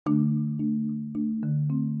Good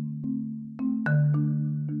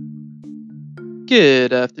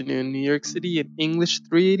afternoon, New York City and English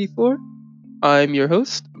 384. I'm your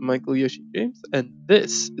host, Michael Yoshi James, and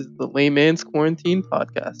this is the Layman's Quarantine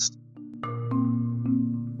Podcast.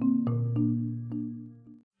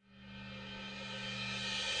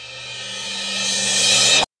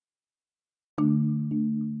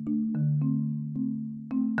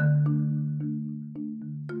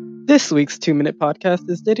 This week's 2-minute podcast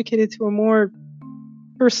is dedicated to a more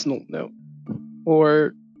personal note,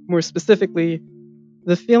 or more specifically,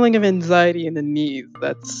 the feeling of anxiety and unease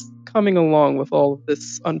that's coming along with all of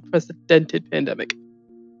this unprecedented pandemic.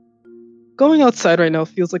 Going outside right now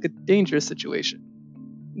feels like a dangerous situation.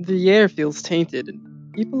 The air feels tainted,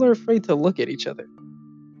 and people are afraid to look at each other,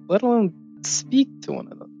 let alone speak to one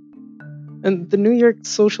another. And the New York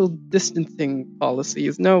social distancing policy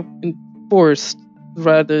is now enforced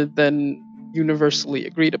rather than universally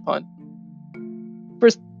agreed upon. For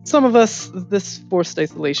some of us, this forced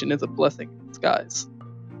isolation is a blessing in disguise.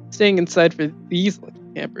 Staying inside for these lucky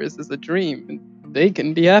campers is a dream, and they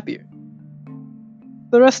can be happier.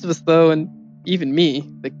 The rest of us, though, and even me,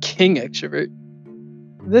 the king extrovert,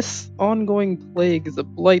 this ongoing plague is a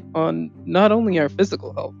blight on not only our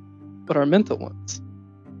physical health, but our mental ones.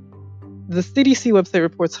 The CDC website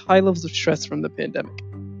reports high levels of stress from the pandemic,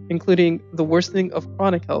 including the worsening of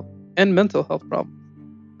chronic health and mental health problems,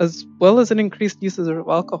 as well as an increased usage of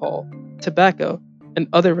alcohol, tobacco, and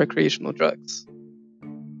other recreational drugs.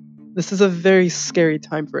 This is a very scary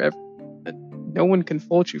time for everyone, and no one can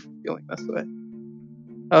fault you for feeling this way.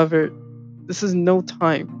 However, this is no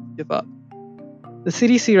time to give up. The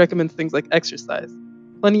CDC recommends things like exercise,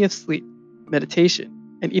 plenty of sleep,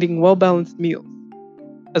 meditation, and eating well-balanced meals,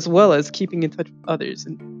 as well as keeping in touch with others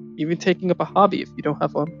and even taking up a hobby if you don't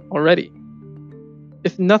have one already.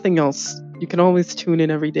 If nothing else, you can always tune in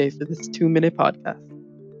every day for this 2-minute podcast.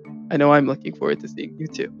 I know I'm looking forward to seeing you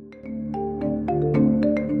too.